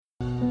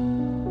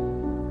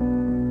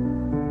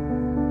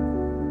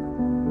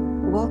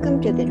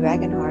Welcome to the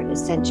Dragonheart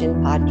Ascension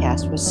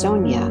podcast with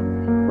Sonia,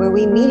 where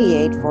we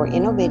mediate for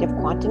innovative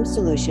quantum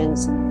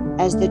solutions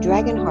as the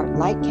Dragonheart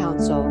Light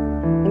Council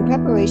in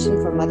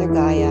preparation for Mother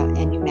Gaia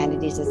and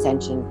humanity's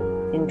ascension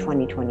in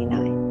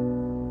 2029.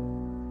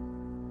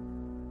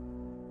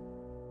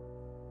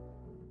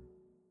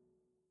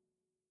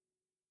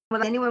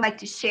 Would anyone like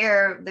to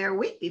share their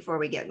week before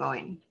we get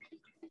going?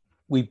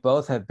 We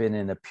both have been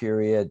in a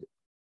period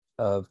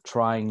of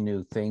trying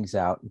new things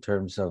out in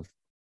terms of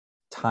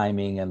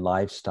timing and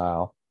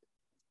lifestyle.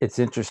 It's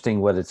interesting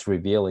what it's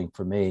revealing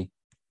for me.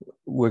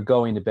 We're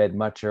going to bed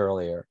much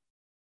earlier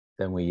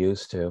than we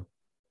used to,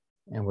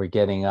 and we're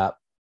getting up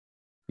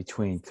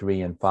between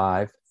 3 and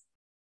 5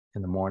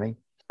 in the morning.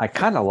 I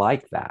kind of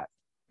like that,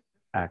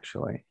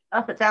 actually.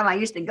 That's the time I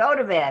used to go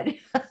to bed.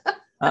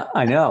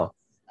 I know.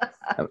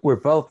 We're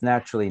both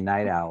naturally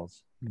night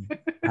owls.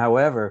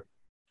 However,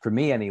 for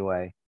me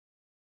anyway,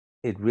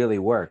 it really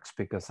works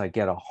because I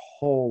get a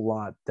whole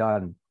lot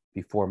done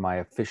before my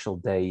official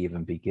day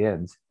even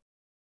begins.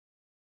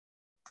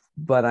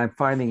 But I'm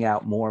finding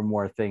out more and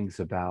more things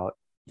about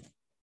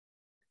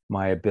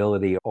my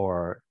ability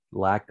or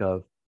lack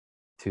of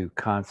to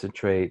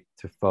concentrate,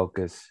 to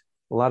focus.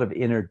 A lot of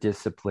inner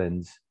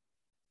disciplines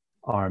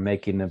are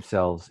making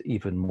themselves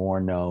even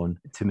more known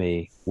to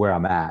me where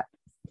I'm at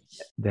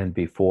than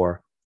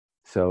before.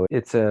 So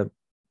it's a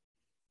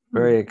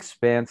very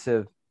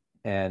expansive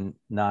and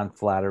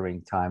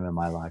non-flattering time in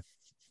my life.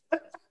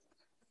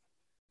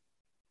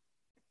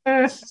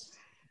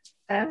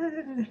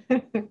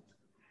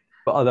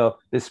 Although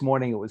this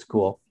morning it was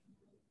cool.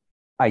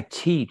 I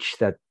teach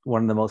that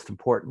one of the most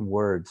important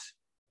words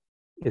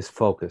is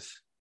focus,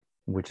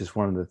 which is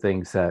one of the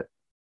things that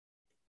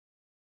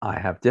I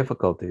have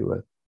difficulty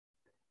with.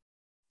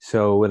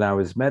 So when I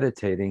was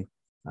meditating,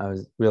 I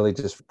was really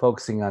just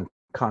focusing on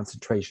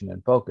concentration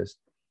and focus.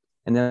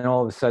 And then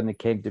all of a sudden it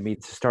came to me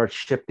to start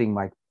shifting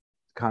my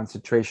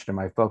concentration and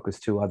my focus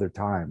to other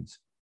times.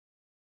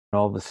 And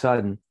all of a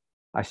sudden,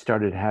 I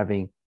started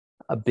having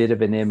a bit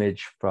of an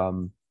image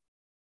from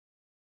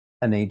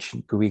an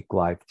ancient Greek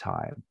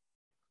lifetime.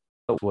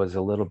 It was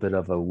a little bit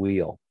of a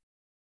wheel,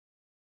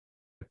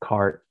 a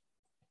cart,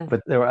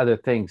 but there were other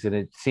things. And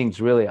it seems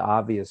really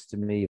obvious to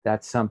me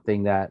that's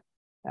something that,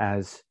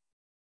 as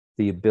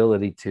the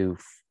ability to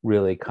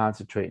really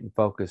concentrate and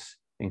focus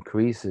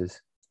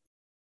increases,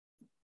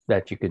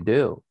 that you can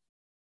do.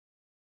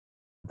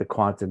 The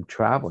quantum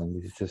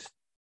traveling is just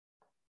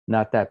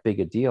not that big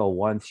a deal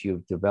once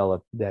you've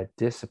developed that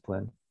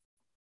discipline.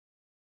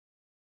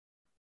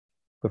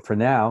 But for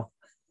now,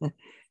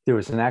 there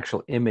was an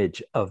actual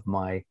image of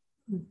my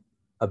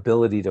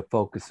ability to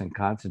focus and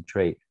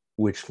concentrate,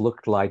 which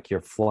looked like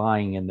you're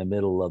flying in the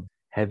middle of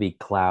heavy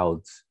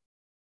clouds.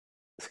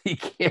 So you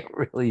can't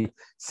really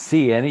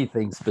see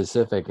anything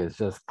specific. It's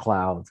just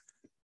clouds.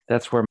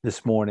 That's where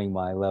this morning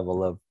my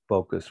level of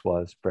focus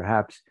was.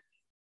 Perhaps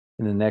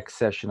in the next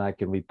session, I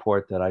can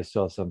report that I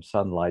saw some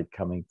sunlight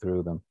coming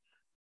through them.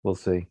 We'll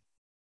see.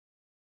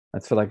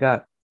 That's what I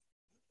got.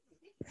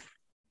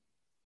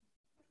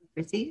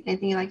 Chrissy,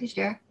 anything you'd like to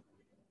share?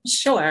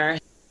 Sure.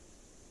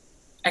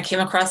 I came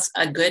across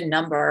a good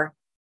number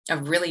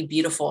of really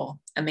beautiful,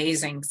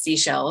 amazing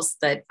seashells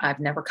that I've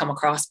never come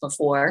across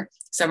before.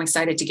 So I'm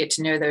excited to get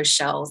to know those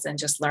shells and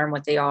just learn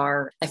what they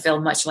are. I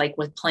feel much like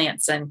with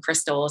plants and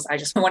crystals. I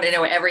just want to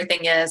know what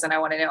everything is, and I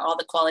want to know all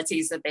the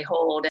qualities that they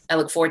hold. I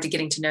look forward to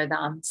getting to know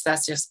them. So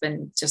that's just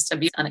been just a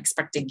beautiful,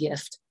 unexpected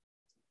gift.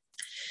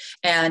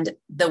 And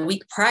the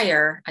week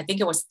prior, I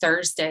think it was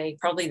Thursday,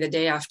 probably the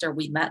day after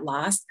we met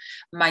last,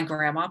 my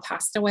grandma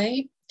passed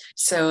away.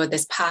 So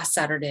this past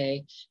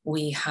Saturday,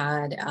 we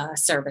had a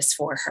service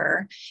for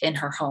her in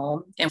her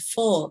home, and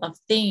full of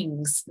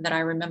things that I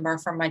remember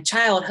from my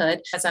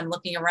childhood. As I'm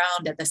looking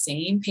around at the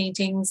same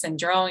paintings and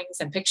drawings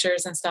and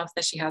pictures and stuff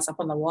that she has up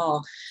on the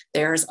wall,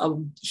 there's a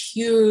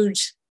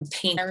huge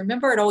paint. I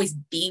remember it always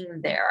being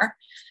there,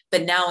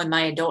 but now in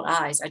my adult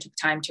eyes, I took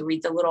time to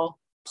read the little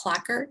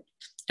placard,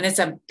 and it's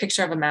a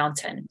picture of a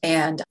mountain,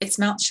 and it's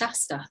Mount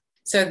Shasta.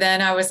 So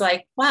then I was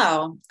like,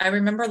 wow, I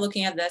remember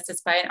looking at this.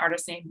 It's by an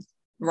artist named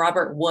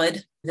Robert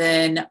Wood.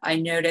 Then I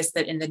noticed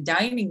that in the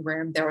dining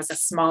room, there was a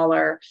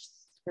smaller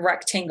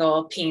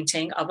rectangle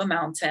painting of a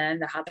mountain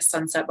that had the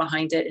sunset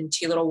behind it and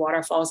 2 little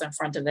waterfalls in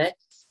front of it.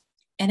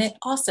 And it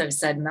also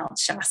said Mount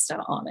Shasta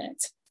on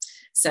it.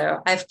 So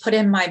I've put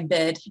in my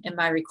bid and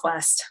my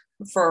request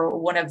for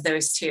one of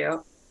those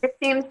 2. It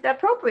seems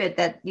appropriate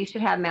that you should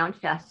have Mount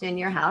Shasta in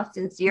your house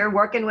since you're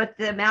working with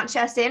the Mount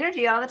Shasta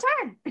energy all the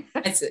time.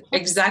 It's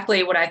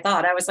exactly what I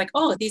thought. I was like,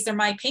 oh, these are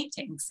my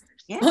paintings.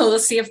 Yeah. Well,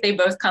 let's see if they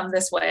both come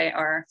this way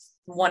or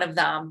one of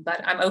them,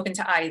 but I'm open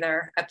to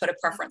either. I put a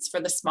preference for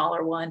the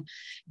smaller one,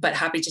 but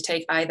happy to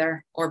take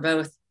either or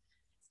both.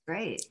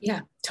 Great.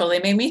 Yeah, totally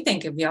made me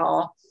think of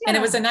y'all. Yeah. And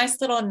it was a nice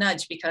little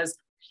nudge because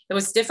it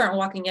was different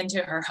walking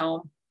into her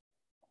home,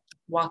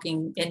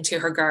 walking into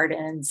her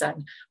gardens,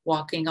 and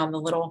walking on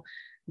the little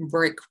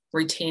brick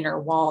retainer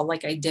wall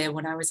like I did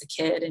when I was a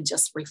kid, and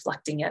just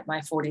reflecting at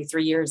my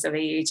 43 years of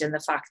age and the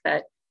fact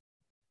that,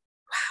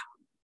 wow,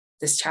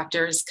 this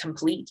chapter is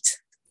complete.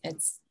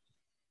 It's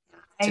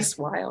just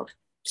wild.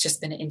 It's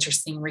just been an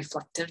interesting,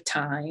 reflective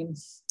time,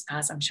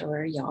 as I'm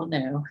sure y'all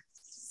know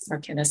or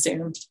can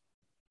assume.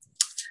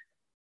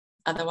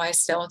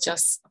 Otherwise, still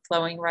just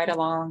flowing right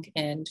along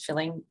and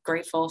feeling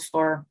grateful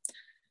for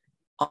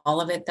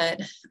all of it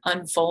that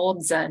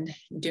unfolds and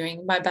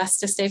doing my best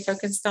to stay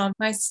focused on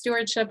my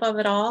stewardship of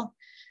it all.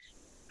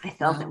 I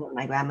felt it when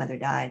my grandmother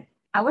died.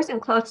 I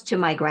wasn't close to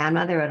my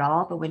grandmother at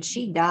all, but when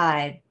she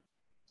died,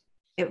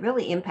 it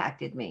really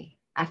impacted me.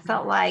 I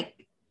felt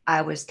like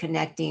I was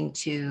connecting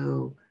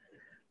to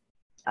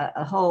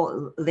a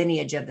whole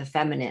lineage of the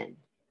feminine.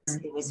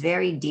 It was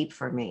very deep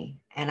for me,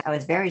 and I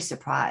was very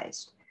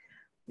surprised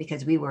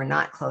because we were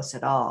not close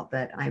at all,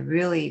 but I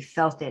really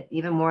felt it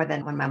even more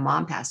than when my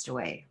mom passed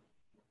away.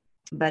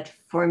 But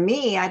for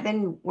me, I've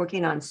been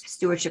working on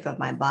stewardship of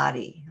my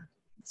body.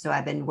 So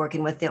I've been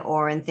working with the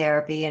Orin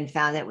therapy and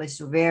found it was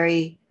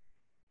very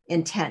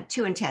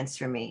too intense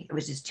for me. It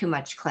was just too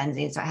much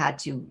cleansing. So I had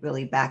to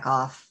really back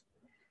off.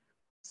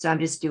 So I'm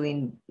just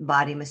doing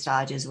body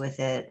massages with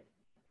it,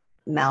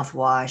 mouth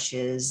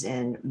washes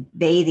and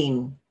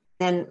bathing.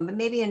 Then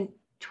maybe in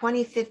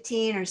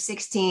 2015 or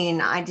 16,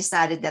 I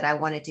decided that I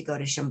wanted to go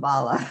to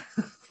Shambala.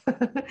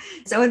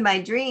 So in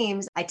my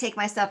dreams, I take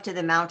myself to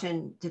the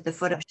mountain, to the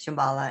foot of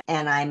Shambala,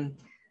 and I'm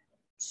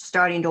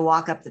starting to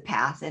walk up the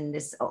path. And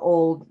this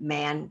old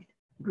man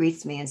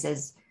greets me and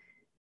says,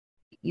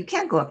 "You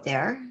can't go up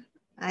there."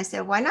 I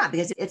said, "Why not?"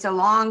 "Because it's a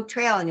long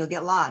trail and you'll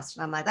get lost."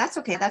 And I'm like, "That's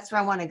okay. That's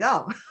where I want to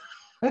go."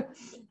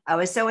 I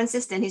was so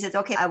insistent. He says,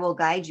 "Okay, I will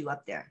guide you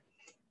up there."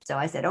 So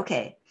I said,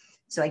 "Okay."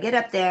 So I get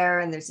up there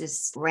and there's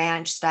this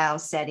ranch style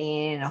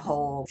setting and a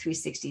whole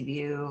 360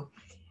 view.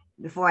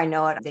 Before I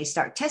know it, they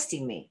start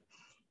testing me.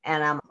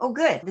 And I'm, "Oh,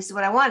 good. This is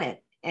what I wanted."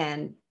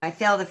 And I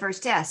failed the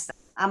first test.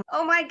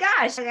 Oh my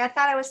gosh, I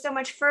thought I was so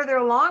much further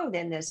along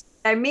than this.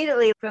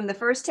 Immediately from the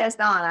first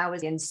test on, I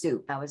was in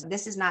soup.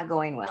 This is not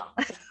going well.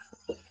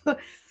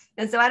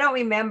 And so I don't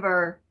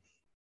remember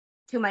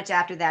too much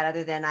after that,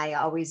 other than I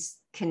always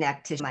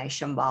connect to my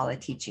Shambhala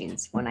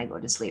teachings when I go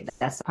to sleep.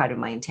 That's part of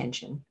my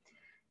intention.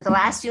 The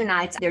last few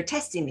nights, they're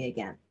testing me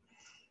again.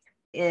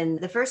 In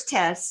the first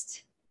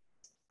test,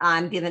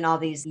 I'm given all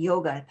these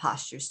yoga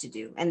postures to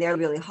do, and they're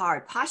really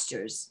hard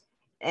postures.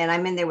 And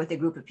I'm in there with a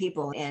group of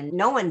people and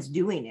no one's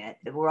doing it.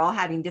 We're all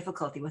having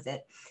difficulty with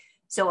it.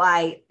 So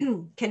I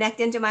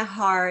connect into my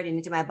heart and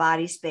into my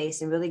body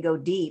space and really go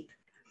deep.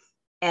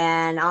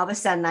 And all of a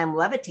sudden I'm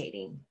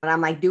levitating, but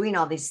I'm like doing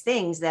all these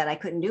things that I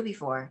couldn't do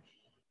before.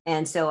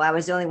 And so I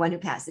was the only one who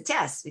passed the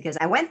test because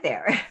I went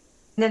there. And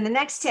then the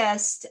next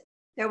test,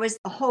 there was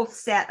a whole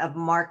set of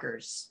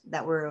markers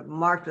that were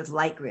marked with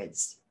light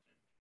grids.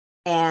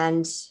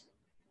 And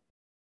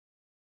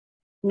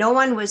no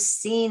one was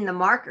seeing the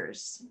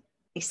markers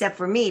except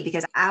for me,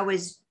 because I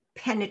was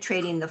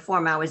penetrating the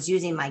form. I was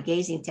using my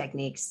gazing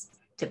techniques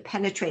to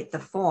penetrate the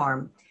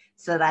form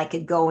so that I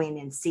could go in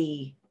and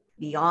see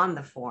beyond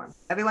the form.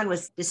 Everyone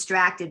was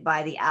distracted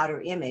by the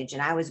outer image,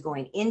 and I was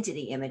going into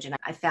the image, and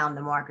I found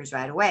the markers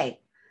right away.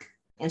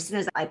 And as soon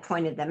as I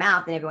pointed them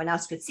out, then everyone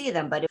else could see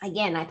them. But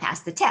again, I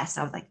passed the test.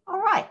 I was like,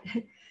 all right.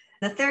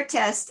 The third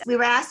test, we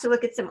were asked to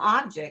look at some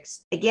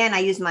objects. Again, I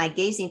used my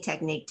gazing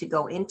technique to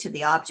go into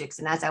the objects.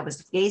 And as I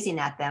was gazing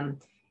at them,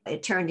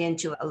 it turned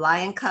into a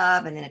lion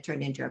cub, and then it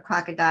turned into a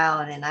crocodile.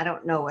 And then I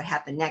don't know what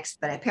happened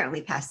next, but I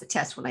apparently passed the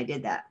test when I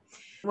did that.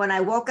 When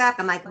I woke up,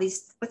 I'm like,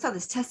 what's all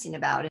this testing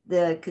about?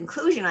 The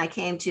conclusion I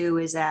came to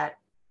is that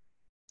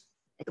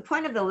the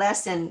point of the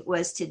lesson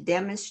was to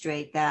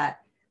demonstrate that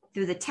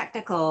through the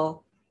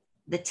technical,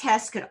 the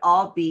test could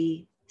all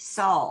be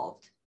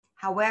solved.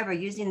 However,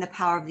 using the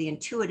power of the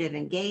intuitive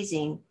and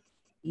gazing,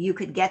 you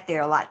could get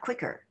there a lot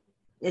quicker.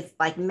 It's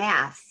like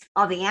math.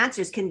 All the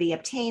answers can be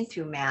obtained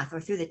through math or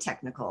through the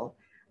technical.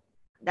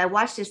 I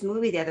watched this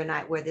movie the other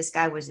night where this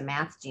guy was a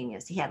math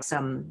genius. He had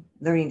some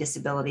learning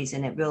disabilities,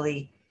 and it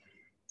really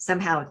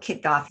somehow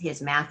kicked off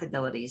his math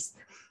abilities.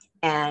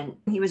 And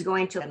he was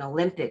going to an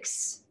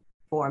Olympics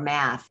for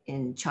math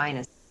in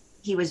China.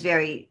 He was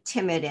very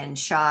timid and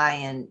shy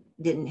and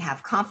didn't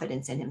have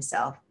confidence in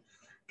himself,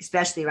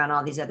 especially around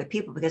all these other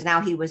people, because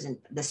now he wasn't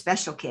the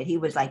special kid. He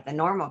was like the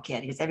normal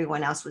kid because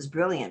everyone else was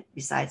brilliant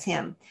besides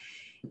him.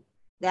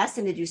 They asked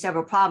him to do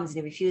several problems and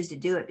he refused to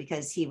do it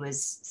because he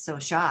was so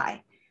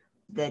shy.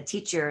 The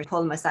teacher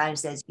pulled him aside and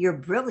says, "You're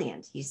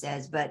brilliant," he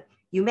says, "but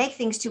you make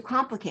things too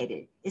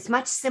complicated. It's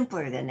much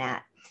simpler than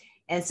that."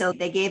 And so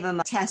they gave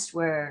him a test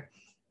where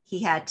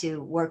he had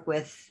to work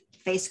with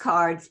face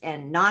cards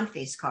and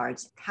non-face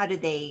cards. How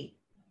did they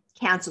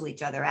cancel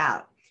each other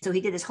out? So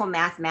he did this whole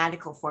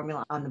mathematical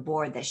formula on the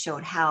board that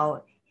showed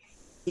how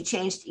he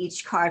changed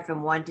each card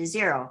from 1 to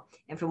 0.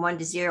 And from 1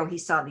 to 0, he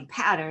saw the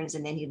patterns,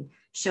 and then he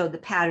showed the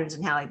patterns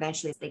and how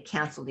eventually they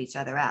canceled each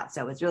other out.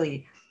 So it was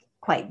really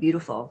quite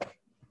beautiful.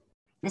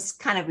 This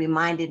kind of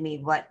reminded me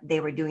what they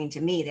were doing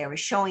to me. They were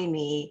showing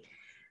me,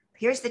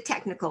 here's the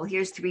technical,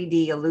 here's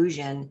 3D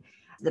illusion.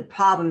 The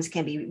problems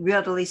can be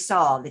readily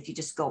solved if you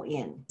just go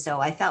in.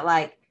 So I felt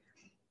like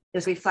it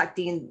was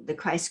reflecting the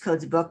Christ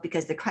Codes book,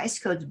 because the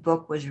Christ Codes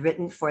book was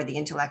written for the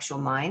intellectual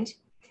mind.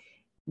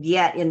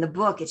 Yet in the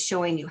book, it's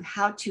showing you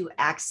how to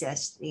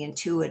access the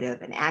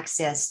intuitive and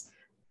access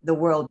the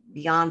world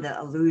beyond the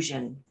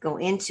illusion, go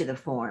into the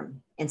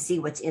form and see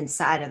what's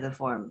inside of the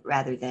form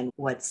rather than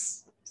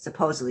what's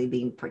supposedly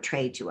being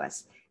portrayed to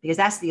us, because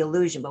that's the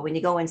illusion. But when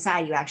you go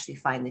inside, you actually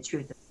find the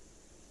truth.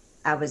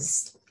 I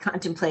was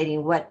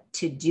contemplating what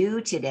to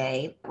do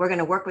today. We're going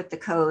to work with the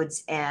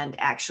codes and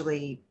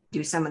actually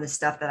do some of the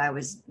stuff that I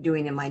was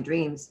doing in my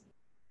dreams.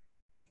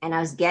 And I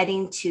was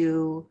getting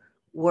to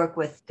work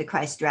with the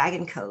Christ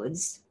Dragon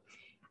codes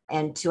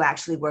and to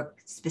actually work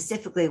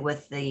specifically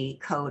with the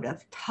code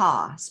of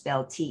Ta,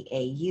 spelled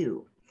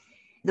T-A-U.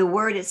 The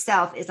word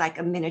itself is like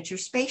a miniature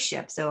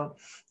spaceship. So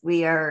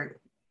we are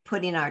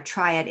putting our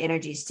triad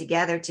energies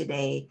together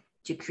today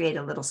to create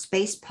a little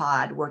space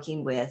pod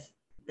working with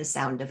the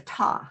sound of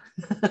Ta.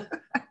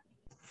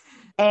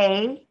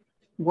 A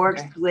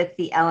works with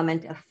the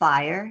element of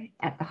fire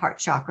at the heart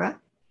chakra.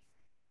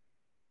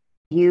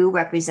 U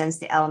represents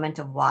the element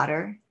of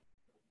water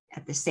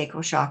at the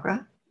sacral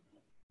chakra.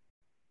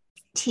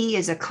 T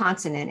is a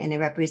consonant and it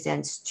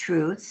represents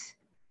truth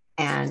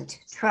and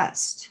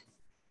trust.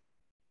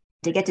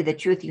 To get to the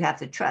truth, you have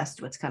to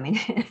trust what's coming.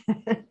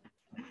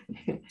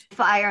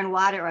 Fire and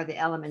water are the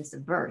elements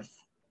of birth.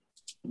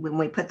 When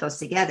we put those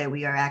together,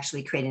 we are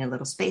actually creating a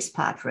little space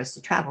pod for us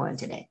to travel in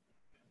today.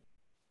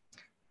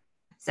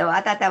 So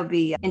I thought that would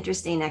be an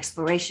interesting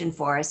exploration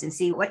for us and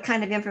see what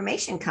kind of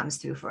information comes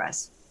through for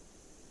us.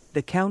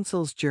 The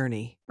Council's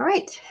Journey. All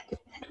right.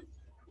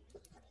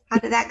 How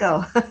did that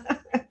go?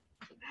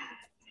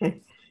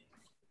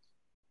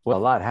 Well, a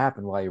lot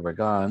happened while you were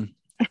gone.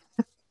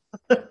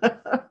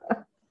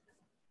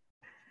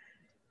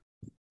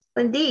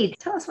 Indeed.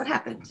 Tell us what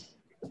happened.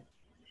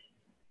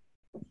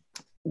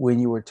 When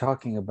you were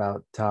talking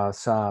about Ta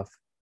Saf,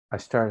 I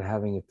started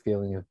having a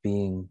feeling of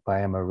being by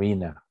a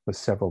marina with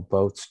several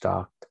boats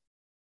docked.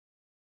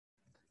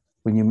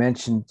 When you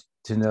mentioned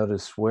to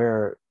notice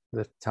where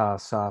the Ta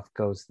Saf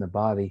goes in the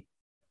body,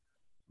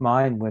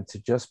 mine went to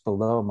just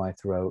below my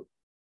throat.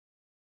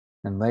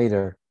 And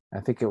later, I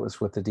think it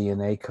was with the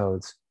DNA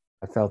codes,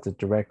 I felt it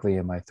directly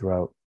in my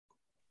throat.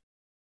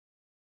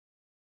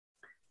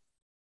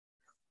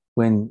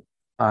 When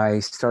I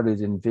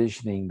started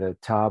envisioning the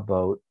Ta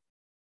boat,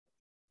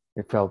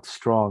 it felt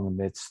strong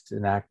amidst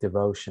an active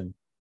ocean.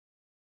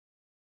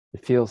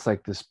 It feels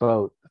like this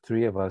boat, the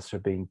three of us are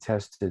being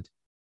tested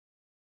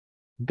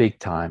big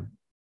time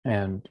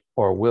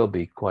or will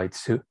be quite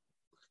soon.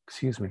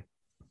 Excuse me.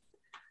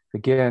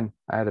 Again,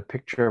 I had a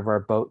picture of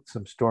our boat,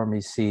 some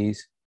stormy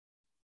seas,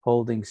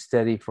 holding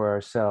steady for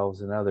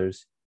ourselves and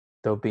others,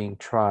 though being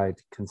tried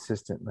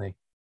consistently.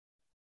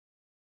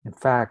 In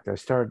fact, I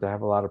started to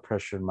have a lot of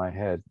pressure in my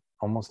head,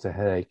 almost a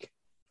headache.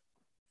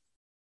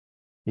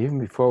 Even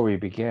before we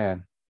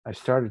began, I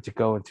started to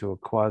go into a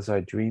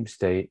quasi-dream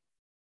state,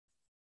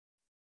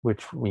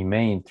 which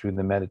remained through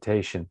the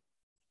meditation.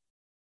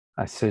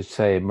 I should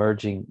say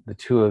merging the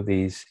two of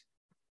these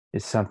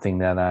is something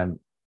that I've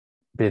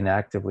been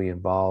actively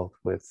involved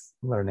with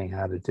learning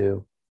how to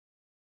do.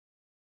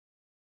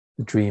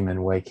 The dream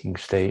and waking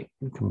state,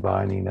 and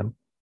combining them.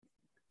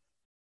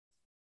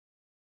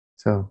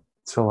 So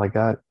that's all I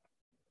got.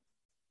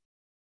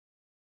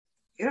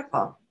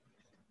 Beautiful.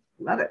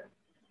 Love it.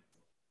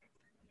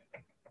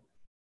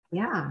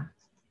 Yeah.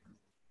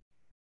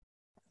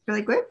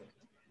 Really good.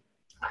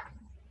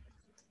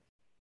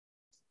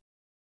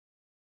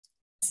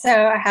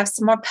 So I have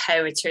some more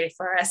poetry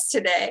for us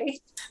today.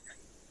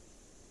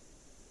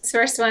 This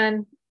first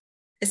one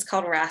is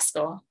called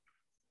Rascal.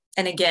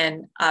 And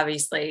again,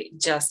 obviously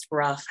just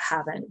rough,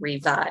 haven't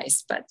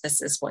revised, but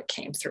this is what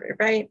came through,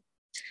 right?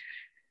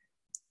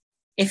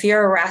 If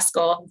you're a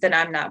rascal, then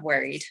I'm not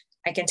worried.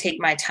 I can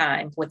take my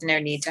time with no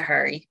need to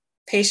hurry.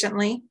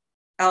 Patiently,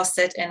 I'll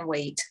sit and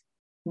wait,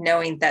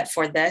 knowing that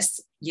for this,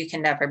 you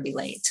can never be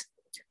late.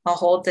 I'll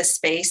hold the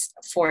space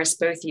for us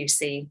both, you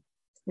see.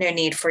 No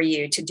need for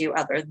you to do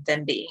other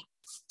than be.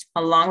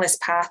 Along this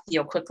path,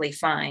 you'll quickly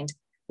find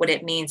what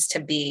it means to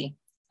be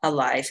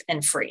alive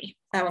and free.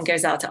 That one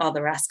goes out to all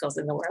the rascals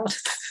in the world.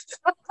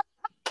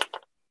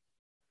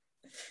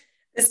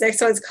 This next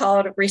one's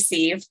called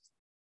Receive.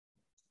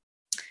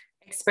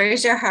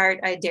 Expose your heart,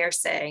 I dare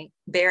say.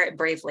 Bear it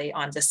bravely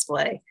on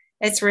display.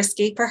 It's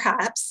risky,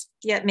 perhaps,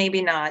 yet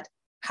maybe not.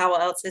 How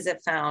else is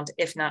it found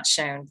if not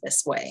shown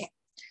this way?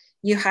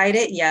 You hide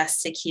it,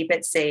 yes, to keep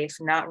it safe,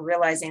 not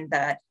realizing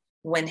that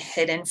when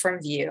hidden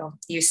from view,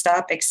 you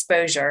stop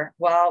exposure.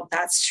 Well,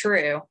 that's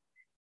true.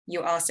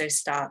 You also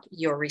stop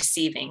your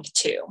receiving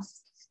too.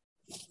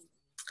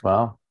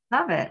 Wow.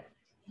 Love it.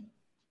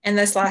 And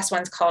this last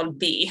one's called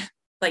B,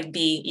 like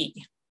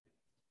B-E.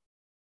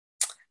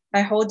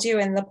 I hold you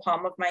in the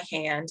palm of my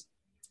hand.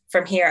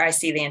 From here, I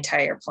see the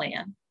entire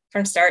plan.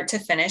 From start to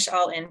finish,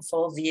 all in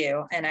full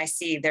view, and I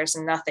see there's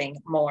nothing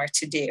more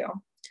to do.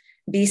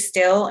 Be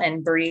still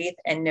and breathe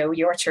and know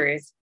your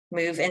truth.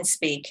 Move and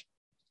speak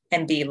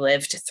and be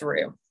lived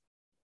through.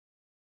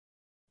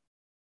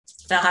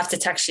 And I'll have to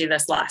text you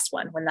this last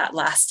one when that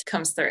last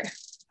comes through.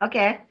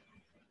 Okay.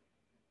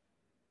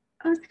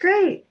 That's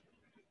great.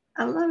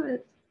 I love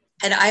it.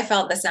 And I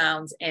felt the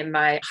sounds in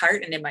my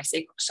heart and in my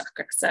sacral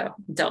chakra. So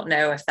don't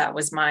know if that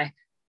was my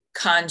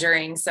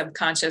conjuring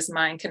subconscious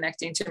mind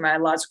connecting to my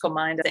logical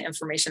mind, the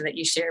information that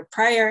you shared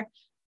prior,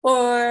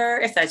 or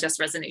if that just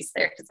resonates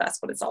there, because that's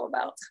what it's all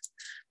about.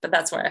 But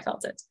that's where I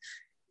felt it.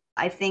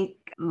 I think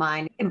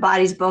mine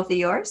embodies both of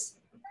yours.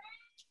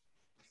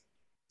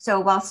 So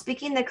while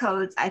speaking the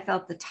codes, I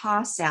felt the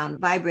ta sound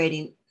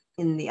vibrating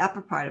in the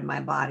upper part of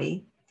my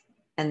body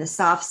and the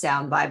soft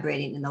sound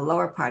vibrating in the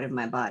lower part of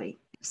my body.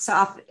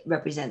 Soft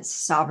represents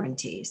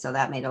sovereignty, so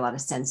that made a lot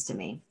of sense to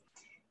me.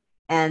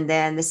 And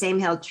then the same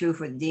held true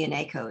for the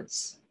DNA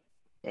codes.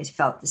 I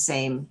felt the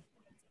same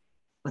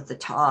with the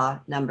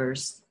ta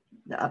numbers,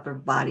 the upper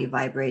body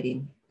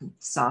vibrating,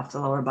 soft, the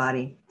lower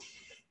body.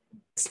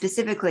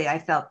 Specifically, I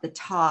felt the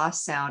ta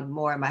sound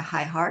more in my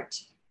high heart,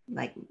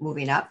 like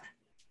moving up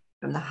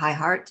from the high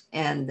heart,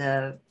 and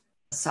the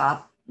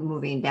soft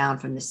moving down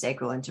from the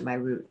sacral into my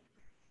root.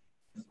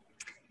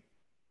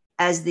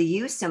 As the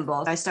U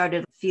symbol, I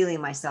started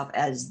feeling myself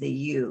as the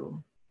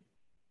U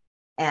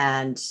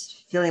and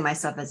feeling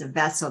myself as a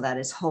vessel that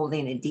is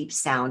holding a deep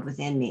sound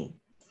within me.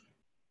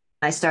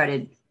 I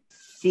started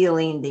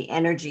feeling the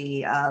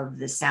energy of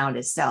the sound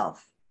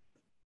itself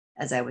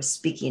as I was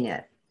speaking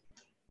it.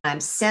 I'm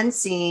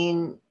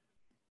sensing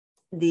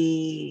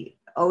the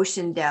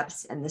ocean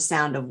depths and the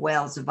sound of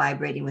whales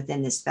vibrating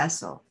within this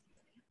vessel.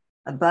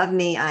 Above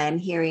me, I am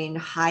hearing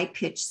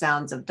high-pitched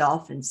sounds of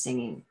dolphins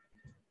singing.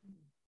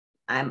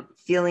 I'm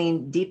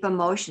feeling deep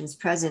emotions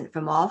present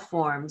from all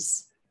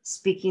forms,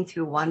 speaking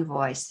through one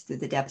voice through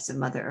the depths of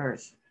Mother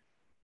Earth.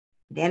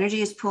 The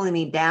energy is pulling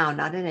me down,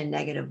 not in a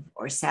negative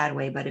or sad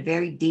way, but a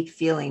very deep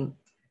feeling,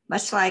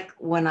 much like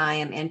when I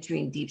am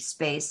entering deep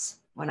space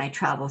when I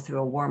travel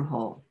through a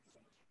wormhole.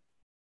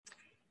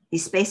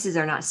 These spaces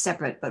are not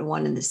separate, but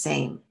one and the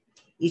same.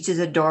 Each is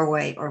a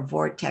doorway or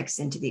vortex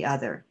into the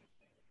other.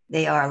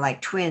 They are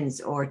like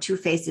twins or two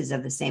faces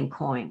of the same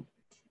coin.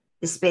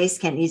 The space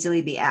can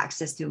easily be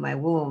accessed through my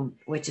womb,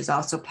 which is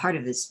also part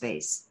of this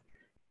space.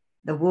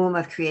 The womb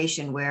of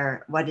creation,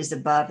 where what is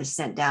above is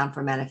sent down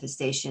for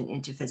manifestation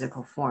into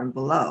physical form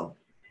below.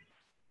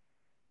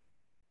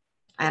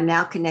 I am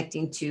now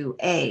connecting to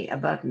A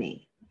above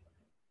me,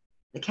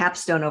 the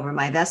capstone over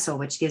my vessel,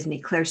 which gives me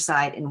clear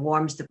sight and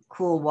warms the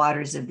cool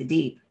waters of the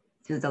deep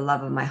through the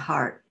love of my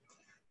heart.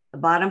 The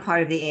bottom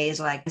part of the A is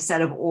like a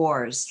set of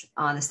oars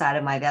on the side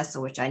of my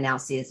vessel, which I now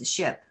see as a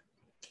ship.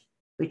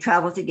 We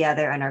travel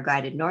together and are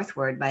guided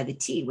northward by the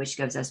T, which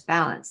gives us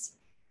balance.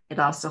 It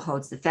also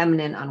holds the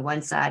feminine on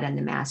one side and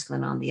the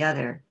masculine on the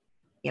other.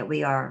 Yet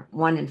we are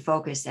one in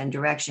focus and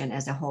direction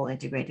as a whole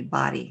integrated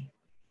body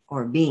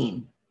or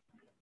being.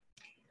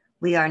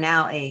 We are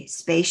now a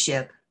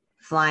spaceship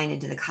flying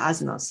into the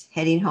cosmos,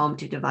 heading home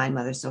to Divine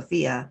Mother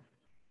Sophia,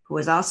 who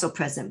is also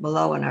present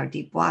below in our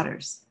deep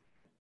waters.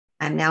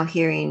 I'm now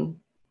hearing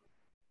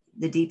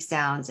the deep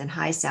sounds and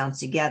high sounds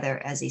together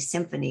as a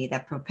symphony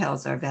that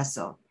propels our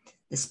vessel,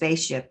 the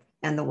spaceship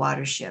and the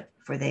water ship,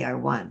 for they are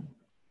one.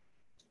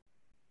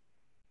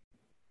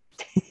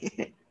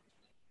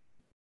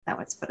 That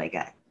was what I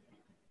got.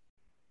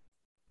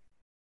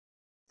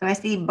 So I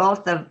see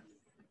both of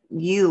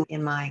you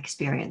in my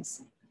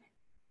experience.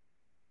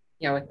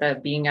 Yeah, with the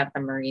being at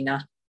the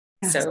marina.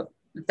 Yes. So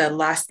the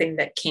last thing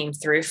that came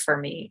through for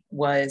me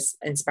was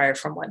inspired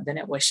from what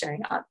Bennett was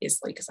sharing,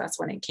 obviously, because that's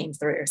when it came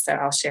through. So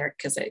I'll share it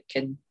because it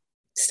can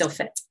still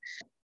fit.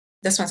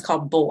 This one's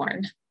called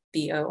Born,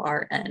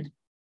 B-O-R-N.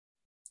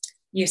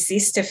 You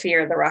cease to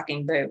fear the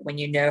rocking boat when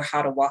you know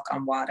how to walk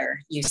on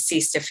water. You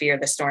cease to fear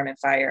the storm and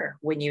fire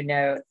when you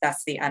know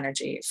that's the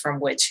energy from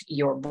which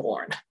you're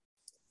born.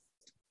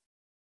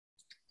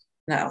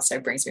 That also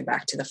brings me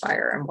back to the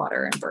fire and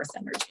water and birth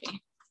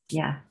energy.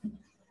 Yeah,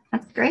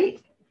 that's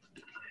great.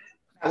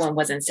 That one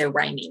wasn't so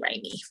rhymey.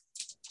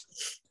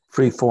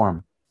 Free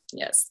form.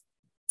 Yes,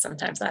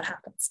 sometimes that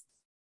happens.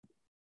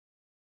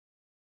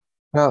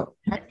 Well,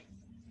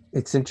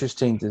 it's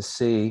interesting to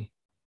see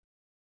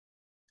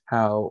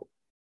how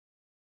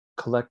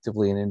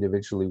collectively and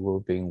individually we're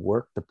being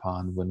worked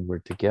upon when we're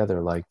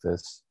together like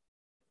this.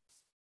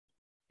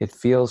 It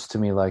feels to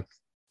me like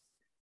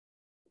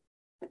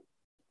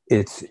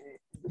it's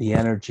the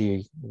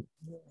energy,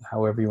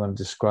 however you want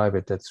to describe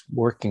it, that's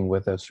working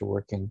with us or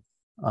working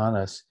on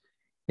us,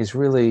 is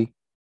really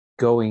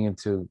going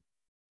into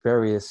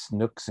various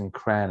nooks and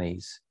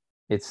crannies.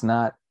 It's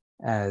not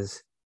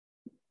as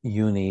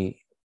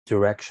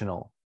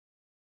unidirectional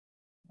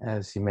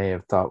as you may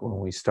have thought when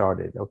we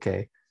started.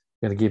 Okay,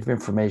 we're going to give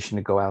information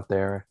to go out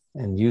there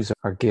and use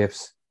our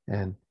gifts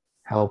and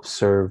help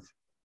serve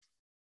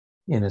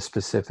in a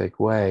specific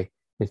way.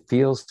 It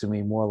feels to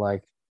me more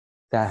like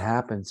that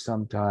happens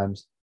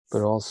sometimes,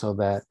 but also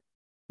that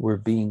we're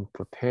being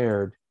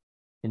prepared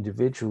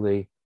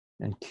individually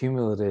and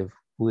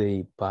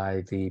cumulatively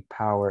by the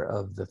power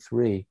of the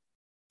three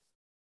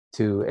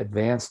to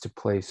advance to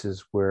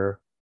places where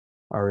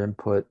our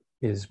input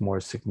is more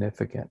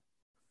significant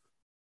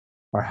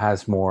or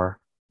has more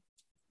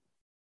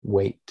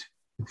weight,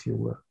 if you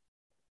will.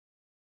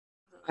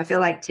 I feel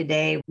like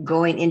today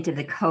going into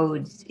the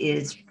codes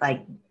is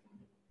like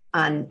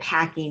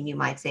unpacking, you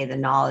might say, the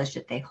knowledge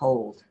that they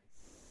hold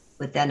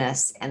within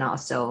us and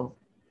also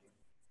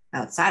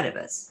outside of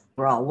us.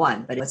 We're all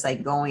one, but it's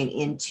like going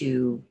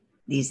into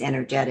these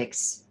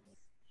energetics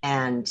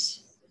and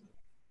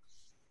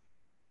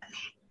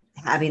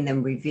having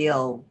them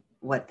reveal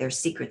what their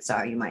secrets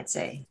are, you might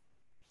say.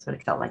 That's what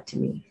it felt like to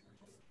me.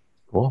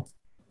 Cool.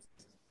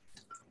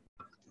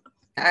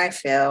 I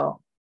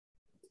feel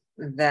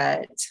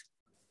that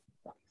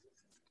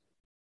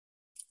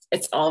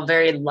it's all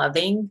very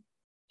loving,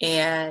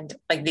 and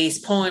like these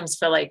poems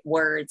feel like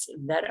words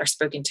that are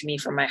spoken to me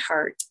from my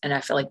heart. And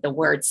I feel like the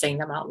words, saying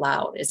them out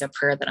loud, is a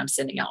prayer that I'm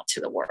sending out to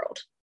the world.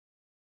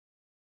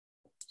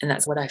 And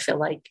that's what I feel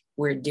like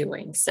we're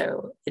doing.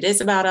 So it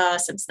is about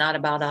us. It's not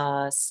about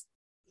us.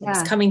 Yeah.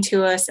 It's coming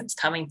to us. It's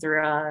coming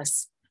through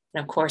us.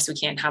 And of course, we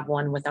can't have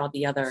one without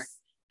the other.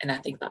 And I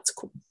think that's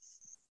cool.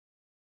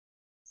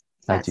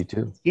 I do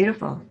too.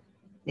 Beautiful.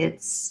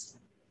 It's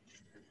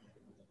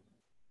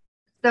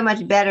so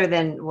much better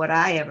than what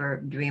I ever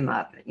dream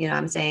up. You know what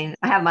I'm saying?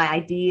 I have my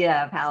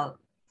idea of how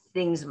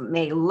things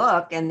may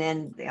look, and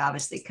then they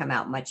obviously come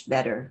out much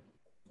better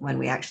when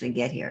we actually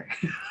get here.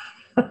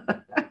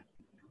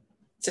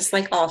 Just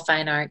like all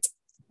fine art,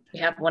 we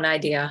have one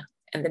idea,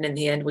 and then in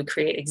the end, we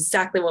create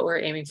exactly what we're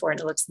aiming for, and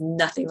it looks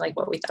nothing like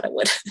what we thought it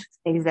would.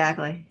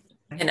 Exactly.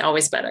 And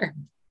always better.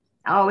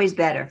 Always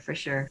better, for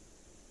sure.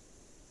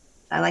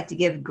 I like to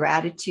give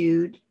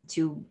gratitude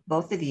to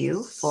both of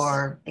you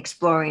for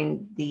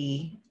exploring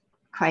the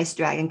Christ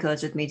Dragon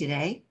Codes with me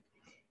today,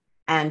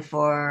 and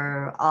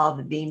for all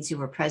the beings who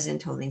were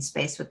present holding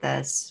space with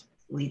us.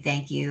 We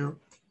thank you.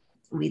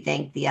 We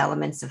thank the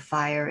elements of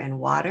fire and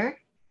water,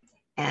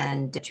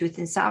 and truth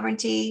and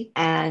sovereignty,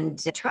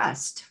 and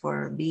trust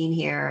for being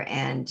here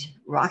and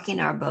rocking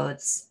our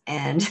boats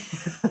and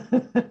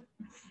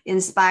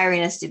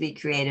inspiring us to be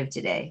creative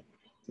today.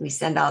 We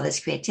send all this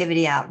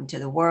creativity out into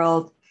the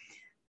world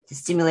to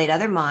stimulate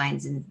other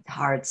minds and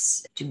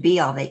hearts to be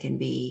all they can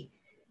be,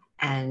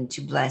 and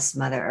to bless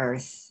Mother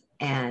Earth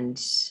and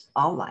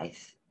all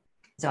life.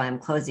 So I'm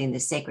closing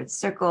this sacred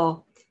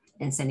circle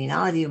and sending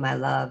all of you my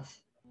love.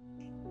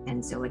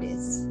 And so it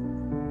is.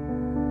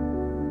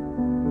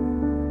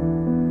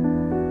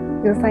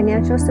 Your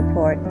financial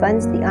support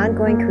funds the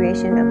ongoing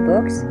creation of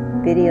books,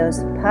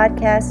 videos,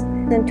 podcasts,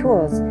 and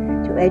tools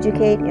to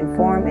educate,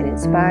 inform, and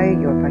inspire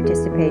your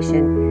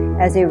participation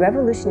as a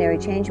revolutionary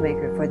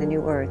changemaker for the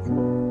new earth.